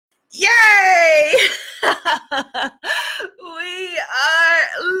Yay! We are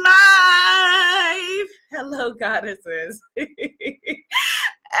live. Hello, goddesses.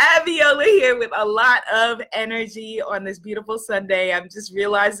 Abiola here with a lot of energy on this beautiful Sunday. I'm just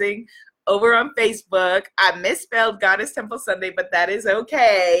realizing over on Facebook, I misspelled Goddess Temple Sunday, but that is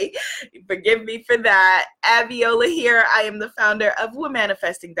okay. Forgive me for that. Abiola here. I am the founder of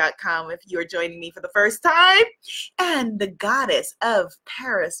womanifesting.com if you are joining me for the first time, and the goddess of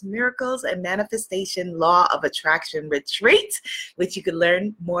Paris Miracles and Manifestation Law of Attraction Retreat, which you can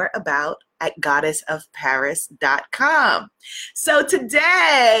learn more about at goddessofparis.com. So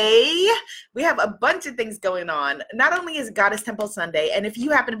today we have a bunch of things going on. Not only is Goddess Temple Sunday, and if you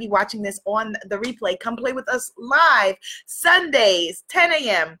happen to be watching this on the replay, come play with us live Sundays, 10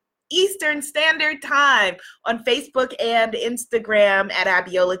 a.m. Eastern Standard Time on Facebook and Instagram at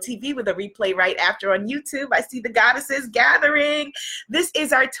Abiola TV, with a replay right after on YouTube. I see the goddesses gathering. This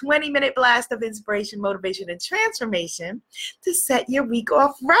is our 20-minute blast of inspiration, motivation, and transformation to set your week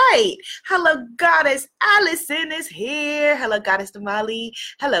off right. Hello, Goddess Allison is here. Hello, Goddess Damali.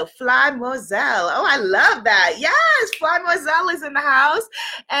 Hello, Fly Moselle. Oh, I love that. Yes, Fly Moselle is in the house.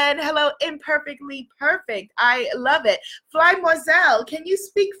 And hello, Imperfectly Perfect. I love it. Fly Moselle, can you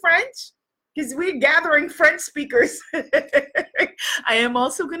speak French? Because we're gathering French speakers. I am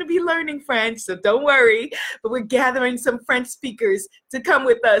also going to be learning French, so don't worry. But we're gathering some French speakers to come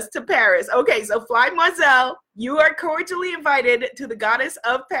with us to Paris. Okay, so Fly Moselle, you are cordially invited to the Goddess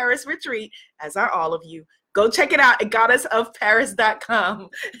of Paris retreat, as are all of you. Go check it out at goddessofparis.com.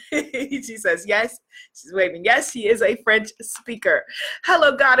 She says yes. She's waving. Yes, she is a French speaker.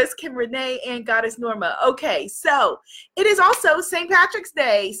 Hello, Goddess Kim Renee and Goddess Norma. Okay, so it is also St. Patrick's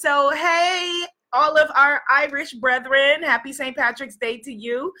Day. So, hey, all of our Irish brethren, happy St. Patrick's Day to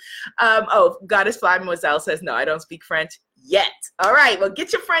you. Goddess Fly Moselle says, no, I don't speak French yet. All right, well,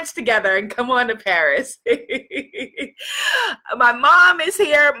 get your French together and come on to Paris. My mom is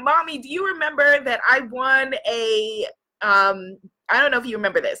here. Mommy, do you remember that I won I don't know if you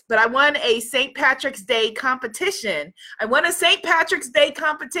remember this, but I won a St. Patrick's Day competition. I won a St. Patrick's Day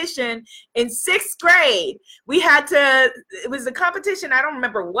competition in 6th grade. It was a competition. I don't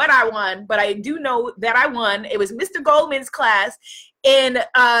remember what I won, but I do know that I won. It was Mr. Goldman's class in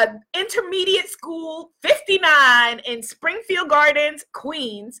intermediate school 59 in Springfield Gardens,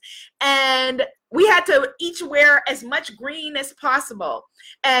 Queens. And we had to each wear as much green as possible.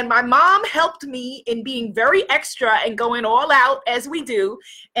 And my mom helped me in being very extra and going all out as we do.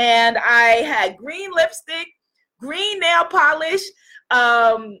 And I had green lipstick, green nail polish,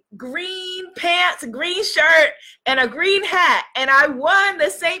 green pants, green shirt, and a green hat. And I won the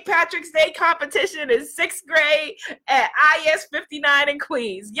St. Patrick's Day competition in 6th grade at IS 59 in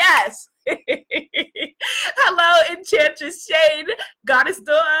Queens. Yes. Hello, Enchantress Shade, Goddess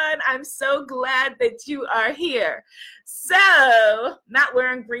Dawn. I'm so glad that you are here. So, not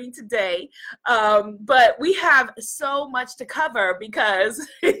wearing green today, but we have so much to cover because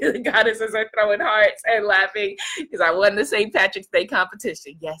the goddesses are throwing hearts and laughing because I won the St. Patrick's Day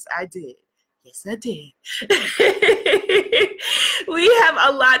competition. Yes, I did. Yes, I did. We have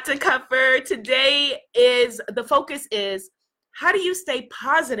a lot to cover. Today the focus is, how do you stay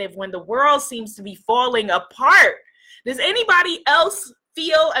positive when the world seems to be falling apart? Does anybody else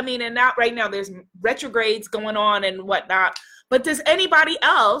feel, and not right now, there's retrogrades going on and whatnot, but does anybody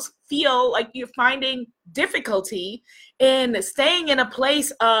else feel like you're finding difficulty in staying in a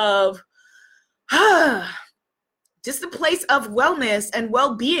place of, just a place of wellness and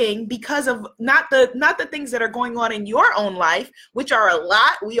well-being because of not the things that are going on in your own life, which are a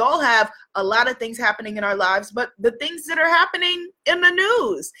lot. We all have a lot of things happening in our lives, but the things that are happening in the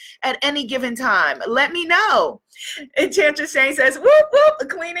news at any given time. Let me know. Enchantress Shane says, whoop, whoop,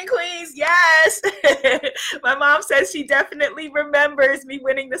 Queen and Queens, yes. My mom says she definitely remembers me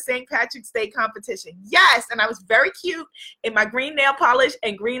winning the St. Patrick's Day competition. Yes, and I was very cute in my green nail polish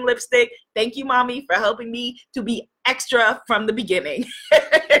and green lipstick. Thank you, Mommy, for helping me to be extra from the beginning.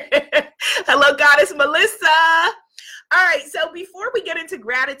 Hello, Goddess Melissa. All right, so before we get into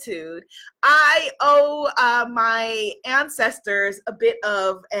gratitude, I owe my ancestors a bit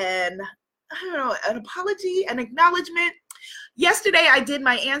of an apology, an acknowledgement. Yesterday, I did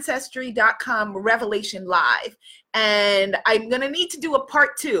my Ancestry.com Revelation Live, and I'm going to need to do a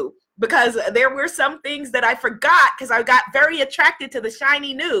part 2 because there were some things that I forgot because I got very attracted to the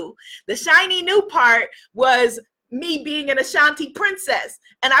shiny new. The shiny new part was me being an Ashanti princess.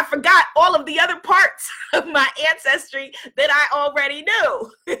 And I forgot all of the other parts of my ancestry that I already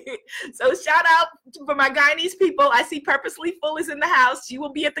knew. So shout out for my Guyanese people. I see Purposely Full is in the house. She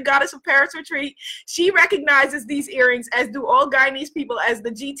will be at the Goddess of Paris retreat. She recognizes these earrings, as do all Guyanese people, as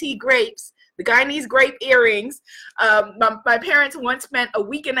the GT grapes, the Guyanese grape earrings. My parents once spent a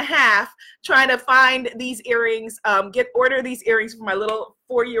week and a half trying to find these earrings, order these earrings for my little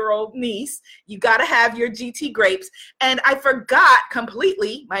 4-year-old niece. You got to have your GT grapes. And I forgot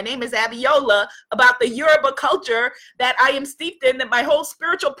completely, my name is Abiola, about the Yoruba culture that I am steeped in, that my whole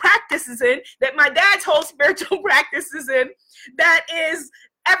spiritual practice is in, that my dad's whole spiritual practice is in, that is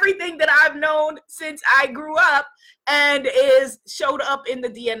everything that I've known since I grew up and is showed up in the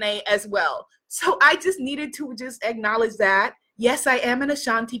DNA as well. So I just needed to just acknowledge that. Yes, I am an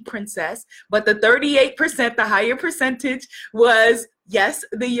Ashanti princess, but the 38%, the higher percentage, was, yes,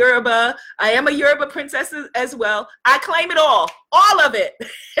 the Yoruba. I am a Yoruba princess as well. I claim it all of it.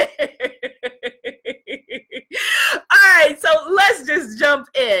 All right, so let's just jump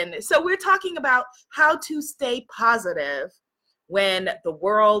in. So we're talking about how to stay positive when the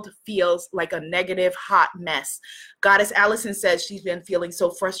world feels like a negative, hot mess. Goddess Allison says she's been feeling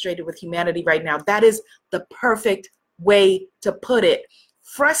so frustrated with humanity right now. That is the perfect way to put it.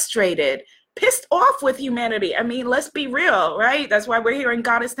 Frustrated, pissed off with humanity. I mean, let's be real, right? That's why we're here in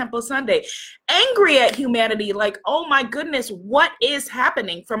Goddess Temple Sunday. Angry at humanity, like, oh my goodness, what is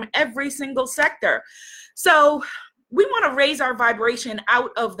happening from every single sector? So we want to raise our vibration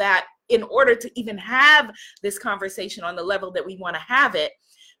out of that in order to even have this conversation on the level that we want to have it,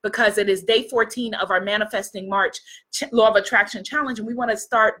 because it is day 14 of our Manifesting March Law of Attraction Challenge, and we want to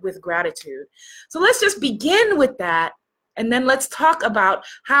start with gratitude. So let's just begin with that, and then let's talk about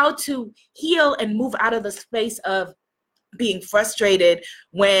how to heal and move out of the space of being frustrated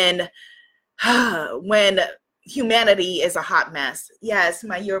when humanity is a hot mess. Yes,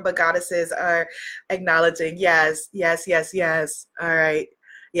 my Yoruba goddesses are acknowledging. Yes, yes, yes, yes. All right.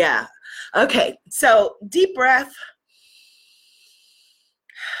 Yeah. Okay. So deep breath.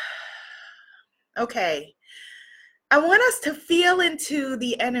 Okay. I want us to feel into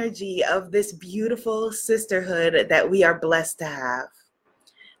the energy of this beautiful sisterhood that we are blessed to have.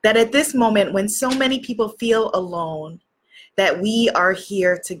 That at this moment, when so many people feel alone, that we are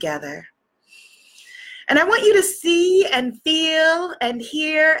here together. And I want you to see and feel and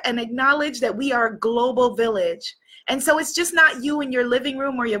hear and acknowledge that we are a global village. And so it's just not you in your living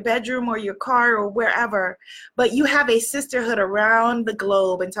room or your bedroom or your car or wherever, but you have a sisterhood around the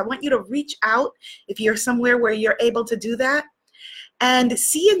globe. And so I want you to reach out, if you're somewhere where you're able to do that, and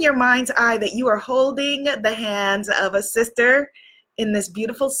see in your mind's eye that you are holding the hands of a sister in this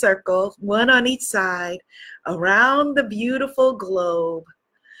beautiful circle, one on each side, around the beautiful globe.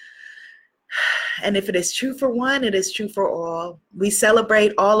 And if it is true for one, it is true for all. We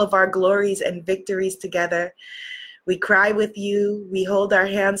celebrate all of our glories and victories together. We cry with you, we hold our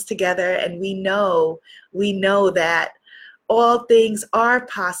hands together, and we know that all things are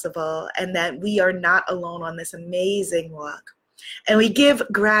possible and that we are not alone on this amazing walk. And we give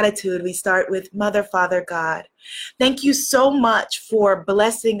gratitude. We start with Mother, Father, God. Thank you so much for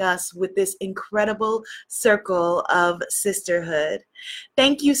blessing us with this incredible circle of sisterhood.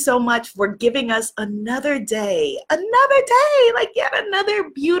 Thank you so much for giving us another day, like yet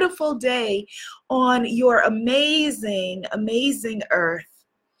another beautiful day on your amazing, amazing earth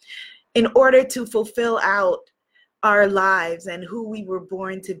in order to fulfill out our lives and who we were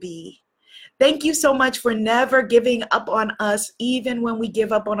born to be. Thank you so much for never giving up on us, even when we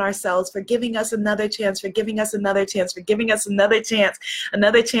give up on ourselves, for giving us another chance, for giving us another chance, for giving us another chance,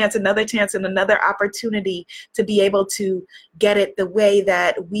 another chance, another chance, and another opportunity to be able to get it the way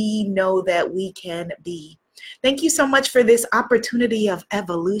that we know that we can be. Thank you so much for this opportunity of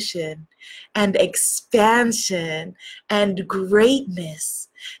evolution and expansion and greatness.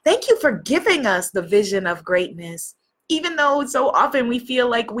 Thank you for giving us the vision of greatness. Even though so often we feel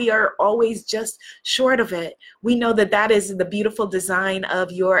like we are always just short of it, we know that that is the beautiful design of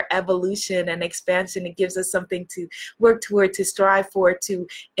your evolution and expansion. It gives us something to work toward, to strive for, to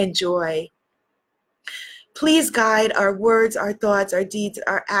enjoy. Please guide our words, our thoughts, our deeds,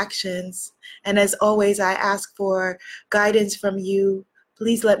 our actions. And as always, I ask for guidance from you.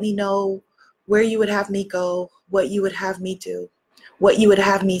 Please let me know where you would have me go, what you would have me do, what you would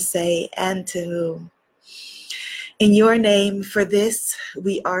have me say, and to whom. In your name, for this,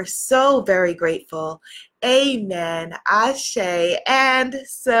 we are so very grateful. Amen. Ashe. And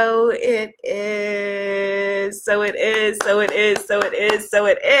so it is. So it is. So it is. So it is. So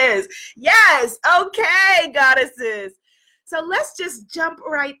it is. Yes. Okay, goddesses. So let's just jump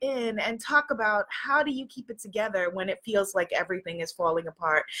right in and talk about how do you keep it together when it feels like everything is falling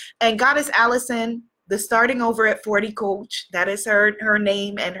apart. And Goddess Allison, the Starting Over at 40 coach, that is her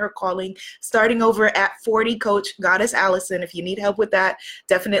name and her calling. Starting Over at 40 coach, Goddess Allison. If you need help with that,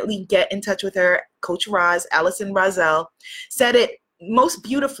 definitely get in touch with her. Coach Roz, Allison Rozelle, said it most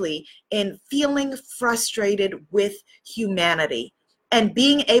beautifully in feeling frustrated with humanity and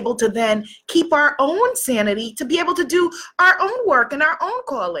being able to then keep our own sanity to be able to do our own work and our own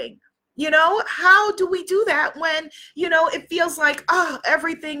calling. How do we do that when, it feels like,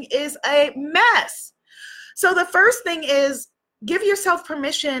 everything is a mess? So the first thing is give yourself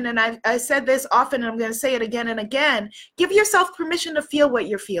permission. And I said this often, and I'm going to say it again and again. Give yourself permission to feel what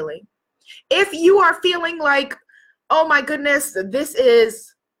you're feeling. If you are feeling like, oh my goodness, this is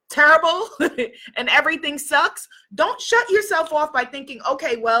terrible and everything sucks, don't shut yourself off by thinking,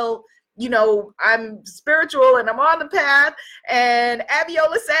 okay, well, I'm spiritual and I'm on the path, and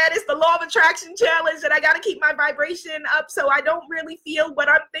Abiola said it's the law of attraction challenge that I got to keep my vibration up so I don't really feel what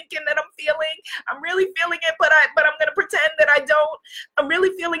I'm thinking that I'm feeling. I'm really feeling it, but I'm going to pretend that I don't. I'm really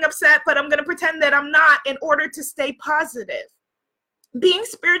feeling upset, but I'm going to pretend that I'm not in order to stay positive. Being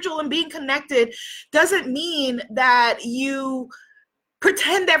spiritual and being connected doesn't mean that you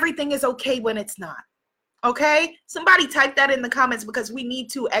pretend everything is okay when it's not. Okay? Somebody type that in the comments, because we need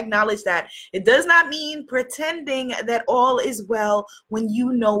to acknowledge that. It does not mean pretending that all is well when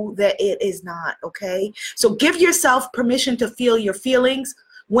you know that it is not. Okay? So give yourself permission to feel your feelings.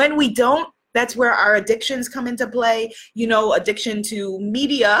 When we don't, that's where our addictions come into play. Addiction to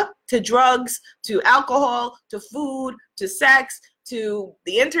media, to drugs, to alcohol, to food, to sex, to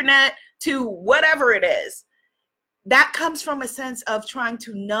the internet, to whatever it is. That comes from a sense of trying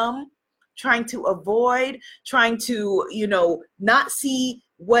to numb, trying to avoid, trying to, not see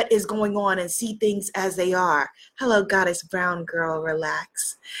what is going on and see things as they are. Hello, Goddess Brown Girl,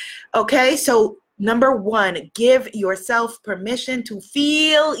 relax. Okay, so number one, give yourself permission to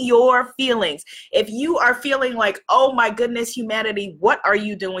feel your feelings. If you are feeling like, oh my goodness, humanity, what are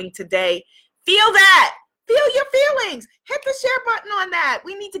you doing today? Feel that. Feel your feelings. Hit the share button on that.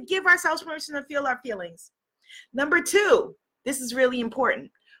 We need to give ourselves permission to feel our feelings. Number two, this is really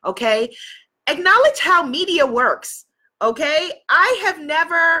important, okay? Acknowledge how media works, okay? I haven't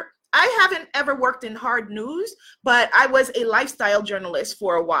ever worked in hard news, but I was a lifestyle journalist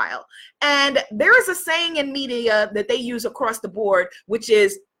for a while. And there is a saying in media that they use across the board, which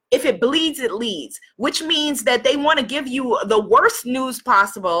is, if it bleeds, it leads, which means that they want to give you the worst news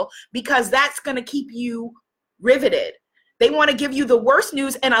possible because that's going to keep you riveted. They want to give you the worst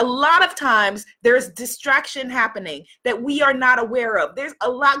news, and a lot of times there's distraction happening that we are not aware of. There's a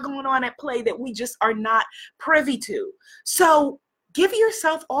lot going on at play that we just are not privy to. So give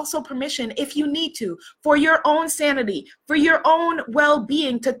yourself also permission, if you need to, for your own sanity, for your own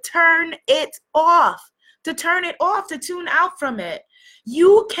well-being, to turn it off, to tune out from it.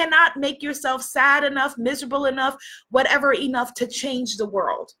 You cannot make yourself sad enough, miserable enough, whatever enough to change the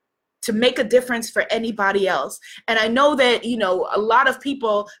world, to make a difference for anybody else. And I know that, a lot of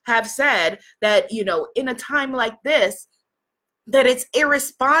people have said that, in a time like this, that it's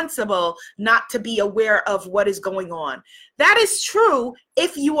irresponsible not to be aware of what is going on. That is true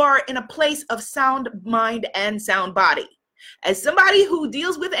if you are in a place of sound mind and sound body. As somebody who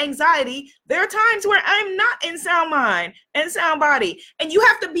deals with anxiety, there are times where I'm not in sound mind and sound body. And you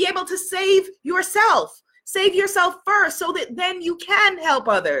have to be able to save yourself. Save yourself first so that then you can help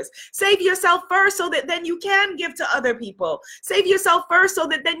others. Save yourself first so that then you can give to other people. Save yourself first so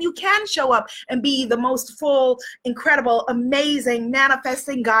that then you can show up and be the most full, incredible, amazing,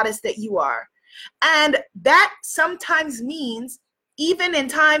 manifesting goddess that you are. And that sometimes means, even in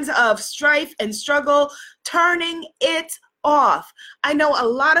times of strife and struggle, turning it off. I know a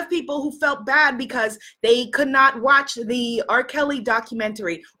lot of people who felt bad because they could not watch the R. Kelly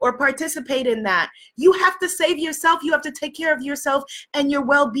documentary or participate in that. You have to save yourself. You have to take care of yourself and your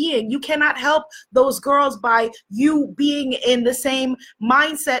well-being. You cannot help those girls by you being in the same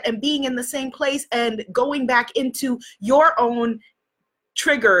mindset and being in the same place and going back into your own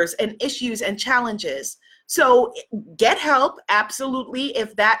triggers and issues and challenges. So get help, absolutely,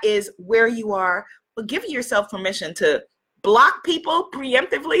 if that is where you are, but give yourself permission to block people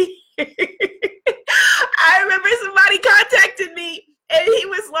preemptively. I remember somebody contacted me and he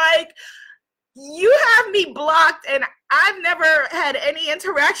was like, you have me blocked and I've never had any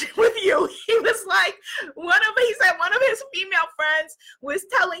interaction with you. He was like, he said one of his female friends was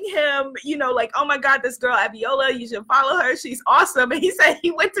telling him, you know, like, oh my God, this girl Abiola, you should follow her. She's awesome. And he said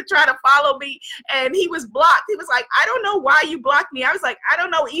he went to try to follow me and he was blocked. He was like, I don't know why you blocked me. I was like, I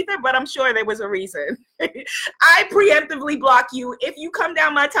don't know either, but I'm sure there was a reason. I preemptively block you if you come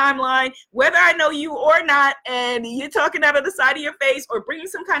down my timeline, whether I know you or not, and you're talking out of the side of your face or bringing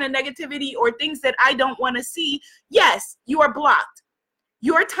some kind of negativity or things that I don't want to see. Yes, you are blocked.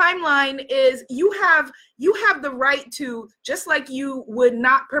 Your timeline is, you have the right to, just like you would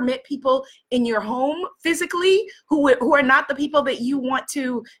not permit people in your home physically who are not the people that you want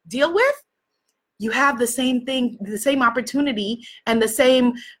to deal with. You have the same thing, the same opportunity and the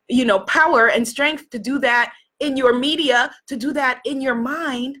same, you know, power and strength to do that in your media, to do that in your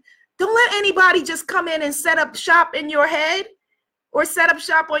mind. Don't let anybody just come in and set up shop in your head or set up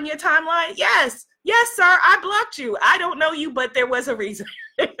shop on your timeline. Yes, sir, I blocked you. I don't know you, but there was a reason.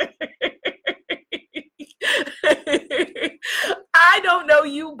 I don't know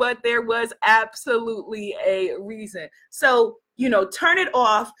you, but there was absolutely a reason. So, you know, turn it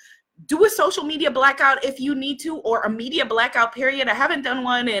off. Do a social media blackout if you need to, or a media blackout period. I haven't done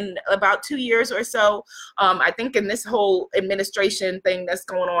one in about 2 years or so. I think in this whole administration thing that's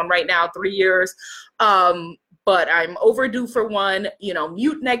going on right now, 3 years. But I'm overdue for one. You know,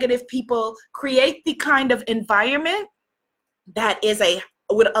 mute negative people, create the kind of environment that is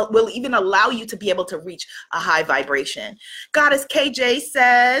will even allow you to be able to reach a high vibration. Goddess KJ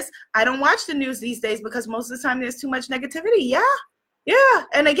says, I don't watch the news these days because most of the time there's too much negativity. Yeah.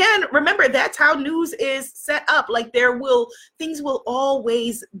 And again, remember, that's how news is set up. Like things will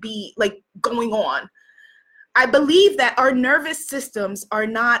always be like going on. I believe that our nervous systems are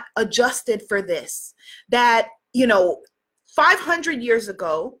not adjusted for this. That, you know, 500 years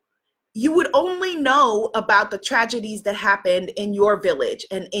ago, you would only know about the tragedies that happened in your village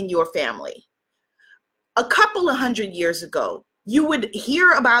and in your family. A couple of 100 years ago, you would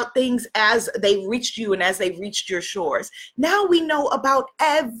hear about things as they reached you and as they reached your shores. Now we know about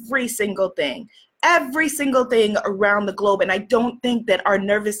every single thing around the globe. And I don't think that our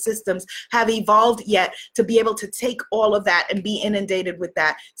nervous systems have evolved yet to be able to take all of that and be inundated with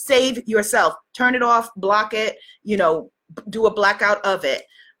that. Save yourself, turn it off, block it, you know, do a blackout of it.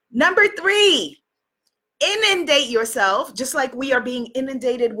 Number 3, inundate yourself, just like we are being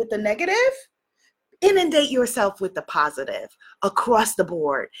inundated with the negative. Inundate yourself with the positive across the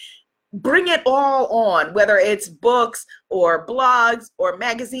board. Bring it all on, whether it's books or blogs or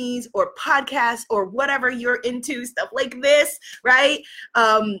magazines or podcasts or whatever you're into, stuff like this, right?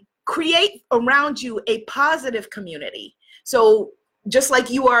 Create around you a positive community. So just like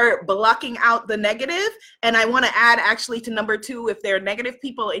you are blocking out the negative, and I want to add actually to number 2, if there are negative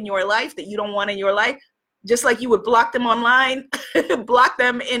people in your life that you don't want in your life, just like you would block them online, block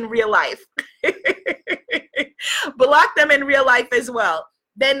them in real life. Block them in real life as well.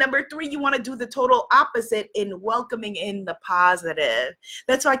 Then number 3, you want to do the total opposite in welcoming in the positive.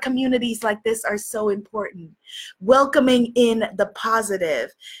 That's why communities like this are so important. Welcoming in the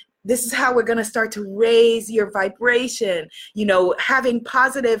positive. This is how we're going to start to raise your vibration, you know, having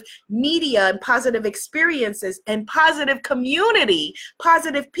positive media and positive experiences and positive community,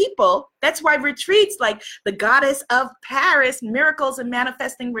 positive people. That's why retreats like the Goddess of Paris Miracles and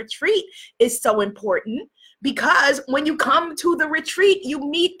Manifesting Retreat is so important, because when you come to the retreat, you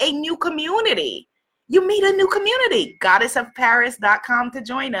meet a new community. You meet a new community. Goddessofparis.com to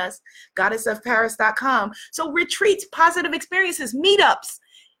join us. Goddessofparis.com. So retreats, positive experiences, meetups.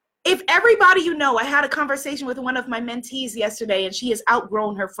 If everybody you know, I had a conversation with one of my mentees yesterday, and she has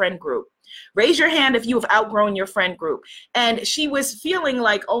outgrown her friend group. Raise your hand if you have outgrown your friend group. And she was feeling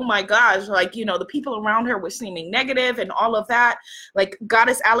like, oh my gosh, like, you know, the people around her were seeming negative and all of that. Like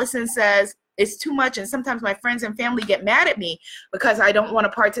Goddess Allison says, it's too much. And sometimes my friends and family get mad at me because I don't want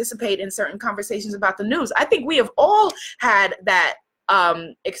to participate in certain conversations about the news. I think we have all had that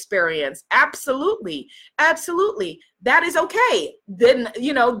experience. Absolutely. That is okay. Then,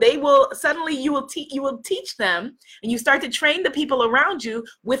 you know, they will suddenly, you will teach them, and you start to train the people around you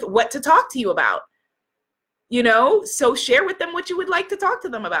with what to talk to you about. You know, so share with them what you would like to talk to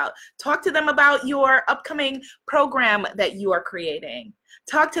them about. Talk to them about your upcoming program that you are creating.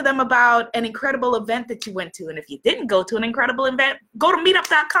 Talk to them about an incredible event that you went to. And if you didn't go to an incredible event, go to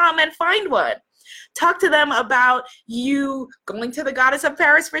meetup.com and find one. Talk to them about you going to the Goddess of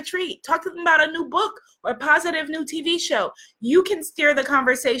Paris retreat. Talk to them about a new book or a positive new TV show. You can steer the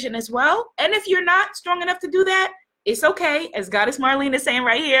conversation as well. And if you're not strong enough to do that, it's okay. As Goddess Marlene is saying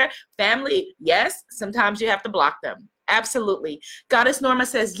right here, family, yes, sometimes you have to block them. Absolutely. Goddess Norma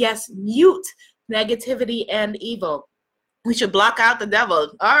says, yes, mute negativity and evil. We should block out the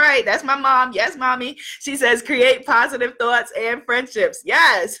devil. All right, that's my mom. Yes, mommy. She says create positive thoughts and friendships.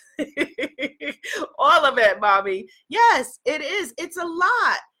 Yes. All of it, mommy. Yes, it is. It's a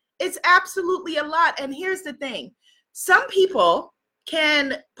lot. It's absolutely a lot. And here's the thing. Some people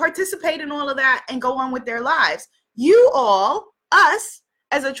can participate in all of that and go on with their lives. You all, us,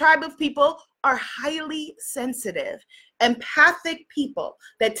 as a tribe of people, are highly sensitive, empathic people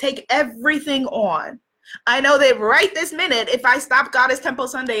that take everything on. I know that right this minute, if I stopped Goddess Temple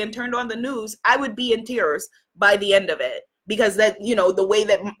Sunday and turned on the news, I would be in tears by the end of it, because that, the way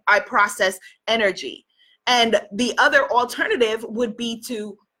that I process energy. And the other alternative would be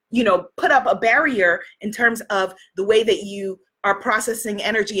to, put up a barrier in terms of the way that you are processing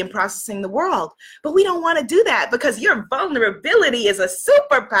energy and processing the world. But we don't want to do that, because your vulnerability is a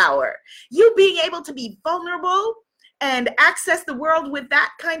superpower. You being able to be vulnerable and access the world with that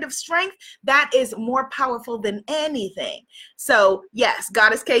kind of strength, that is more powerful than anything. So yes,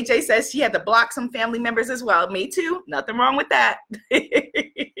 Goddess KJ says she had to block some family members as well. Me too. Nothing wrong with that.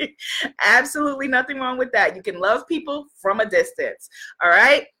 Absolutely nothing wrong with that. You can love people from a distance. All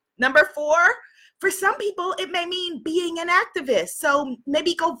right. Number 4, for some people, it may mean being an activist. So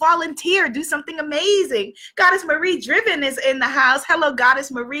maybe go volunteer, do something amazing. Goddess Marie Driven is in the house. Hello,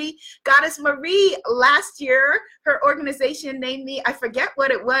 Goddess Marie. Goddess Marie, last year, her organization named me, I forget what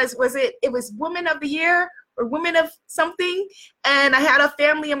it was. It was Woman of the Year or Women of something. And I had a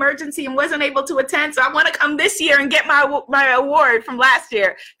family emergency and wasn't able to attend. So I want to come this year and get my award from last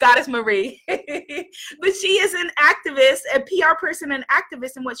year, Goddess Marie. But she is an activist, a PR person, an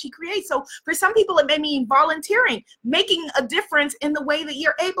activist in what she creates. So for some people, it may mean volunteering, making a difference in the way that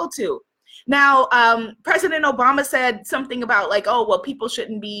you're able to. Now, President Obama said something about like, oh, well, people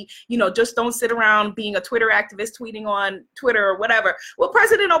shouldn't be, just don't sit around being a Twitter activist, tweeting on Twitter or whatever. Well,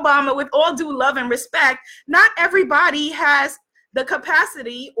 President Obama, with all due love and respect, not everybody has the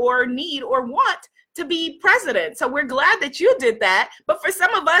capacity or need or want to be president. So we're glad that you did that. But for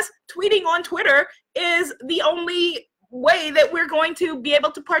some of us, tweeting on Twitter is the only way that we're going to be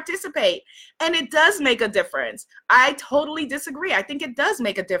able to participate. And it does make a difference. I totally disagree. I think it does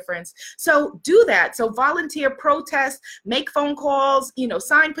make a difference. So do that. So volunteer, protest, make phone calls,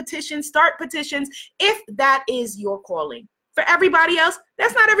 sign petitions, start petitions, if that is your calling. For everybody else,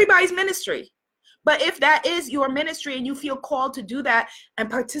 that's not everybody's ministry. But if that is your ministry and you feel called to do that and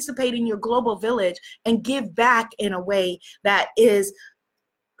participate in your global village and give back in a way that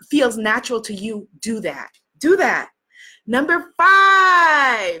feels natural to you, do that. Do that. Number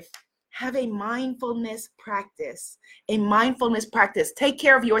 5, have a mindfulness practice. A mindfulness practice. Take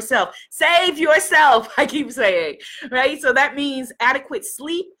care of yourself. Save yourself, I keep saying, right? So that means adequate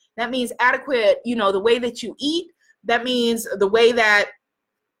sleep. That means adequate, the way that you eat. That means the way that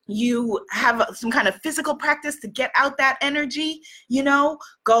you have some kind of physical practice to get out that energy,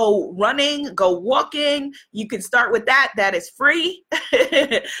 go running, go walking. You can start with that. That is free.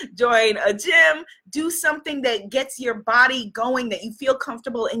 Join a gym, do something that gets your body going, that you feel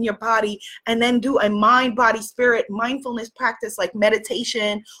comfortable in your body, and then do a mind, body, spirit mindfulness practice like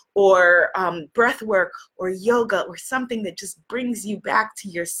meditation or breath work or yoga or something that just brings you back to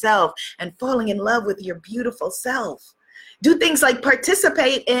yourself and falling in love with your beautiful self. Do things like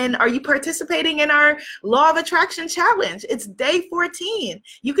are you participating in our Law of Attraction Challenge? It's day 14.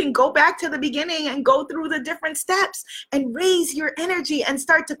 You can go back to the beginning and go through the different steps and raise your energy and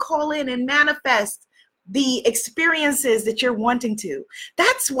start to call in and manifest the experiences that you're wanting to.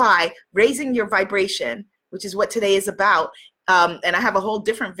 That's why raising your vibration, which is what today is about, and I have a whole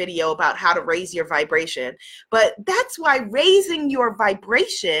different video about how to raise your vibration, but that's why raising your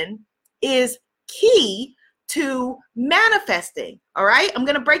vibration is key to manifesting. All right, I'm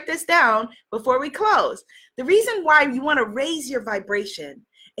going to break this down before we close. The reason why you want to raise your vibration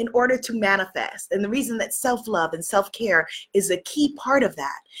in order to manifest, and the reason that self-love and self-care is a key part of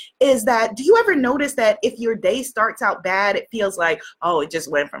that, is that, do you ever notice that if your day starts out bad, it feels like, oh, it just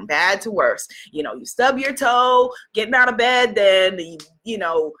went from bad to worse? You stub your toe getting out of bed, then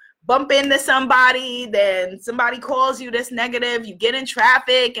bump into somebody, then somebody calls you this negative, you get in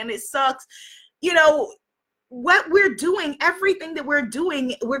traffic and it sucks. What we're doing, everything that we're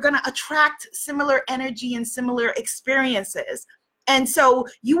doing, we're going to attract similar energy and similar experiences. And so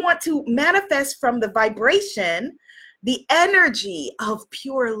you want to manifest from the vibration, the energy of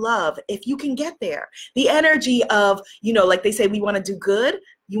pure love, if you can get there. The energy of, like they say, we want to do good.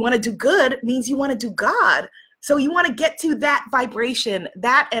 You want to do good means you want to do God. So you want to get to that vibration,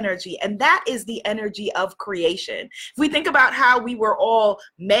 that energy, and that is the energy of creation. If we think about how we were all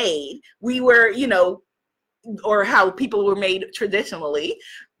made, we were, or how people were made traditionally,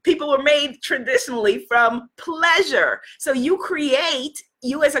 People were made traditionally from pleasure. So you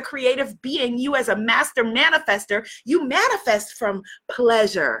as a creative being, you as a master manifester, you manifest from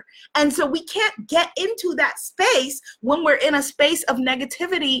pleasure. And so we can't get into that space when we're in a space of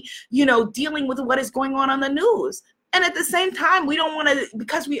negativity, dealing with what is going on the news. And at the same time, we don't want to,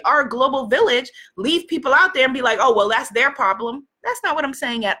 because we are a global village, leave people out there and be like, oh, well, that's their problem. That's not what I'm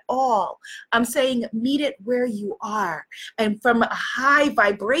saying at all. I'm saying meet it where you are. And from a high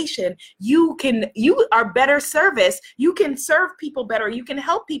vibration, you are better service. You can serve people better. You can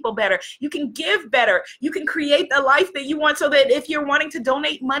help people better. You can give better. You can create the life that you want, so that if you're wanting to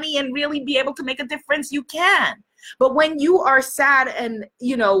donate money and really be able to make a difference, you can. But when you are sad and,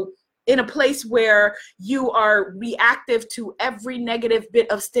 in a place where you are reactive to every negative bit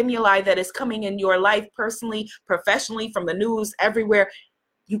of stimuli that is coming in your life, personally, professionally, from the news, everywhere,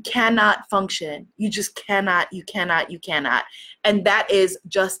 you cannot function. You just cannot, you cannot. And that is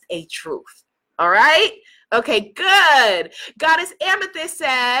just a truth. All right? Okay, good. Goddess Amethyst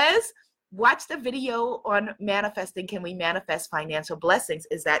says, watch the video on manifesting. Can we manifest financial blessings?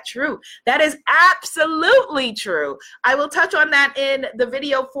 Is that true? That is absolutely true. I will touch on that in the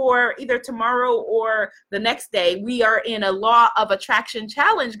video for either tomorrow or the next day. We are in a law of attraction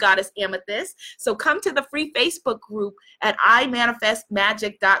challenge, Goddess Amethyst. So come to the free Facebook group at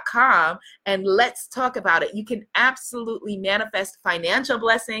imanifestmagic.com and let's talk about it. You can absolutely manifest financial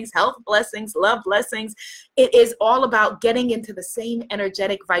blessings, health blessings, love blessings. It is all about getting into the same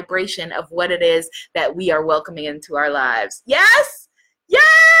energetic vibration of what it is that we are welcoming into our lives. Yes? Yes!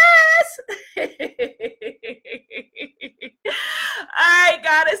 All right,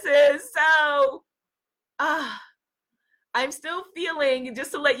 goddesses. So, I'm still feeling,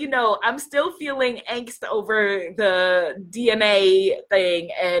 just to let you know, I'm still feeling angst over the DNA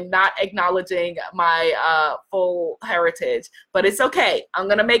thing and not acknowledging my full heritage. But it's okay. I'm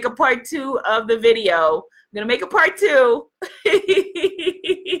going to make a part 2 of the video. I'm going to make a part 2.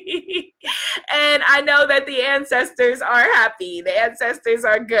 And I know that the ancestors are happy. The ancestors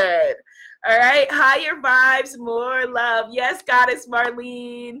are good. All right. Higher vibes, more love. Yes, Goddess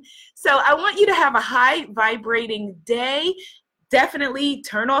Marlene. So I want you to have a high vibrating day. Definitely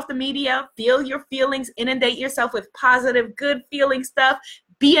turn off the media, feel your feelings, inundate yourself with positive, good feeling stuff.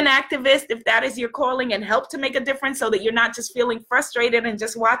 Be an activist if that is your calling, and help to make a difference so that you're not just feeling frustrated and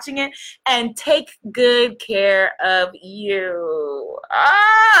just watching it. And take good care of you.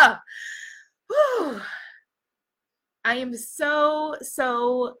 I am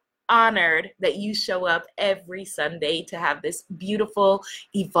so honored that you show up every Sunday to have this beautiful,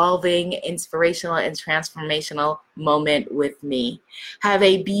 evolving, inspirational, and transformational moment with me. Have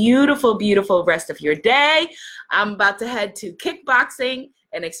a beautiful, beautiful rest of your day. I'm about to head to kickboxing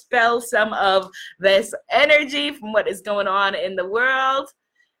and expel some of this energy from what is going on in the world.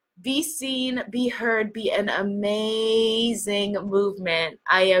 Be seen, be heard, be an amazing movement.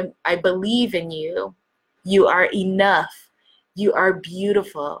 I believe in you. You are enough. You are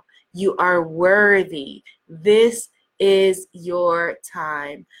beautiful. You are worthy. This is your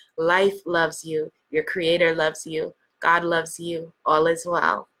time. Life loves you. Your creator loves you. God loves you. All is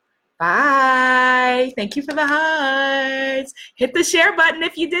well. Bye. Thank you for the hearts. Hit the share button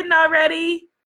if you didn't already.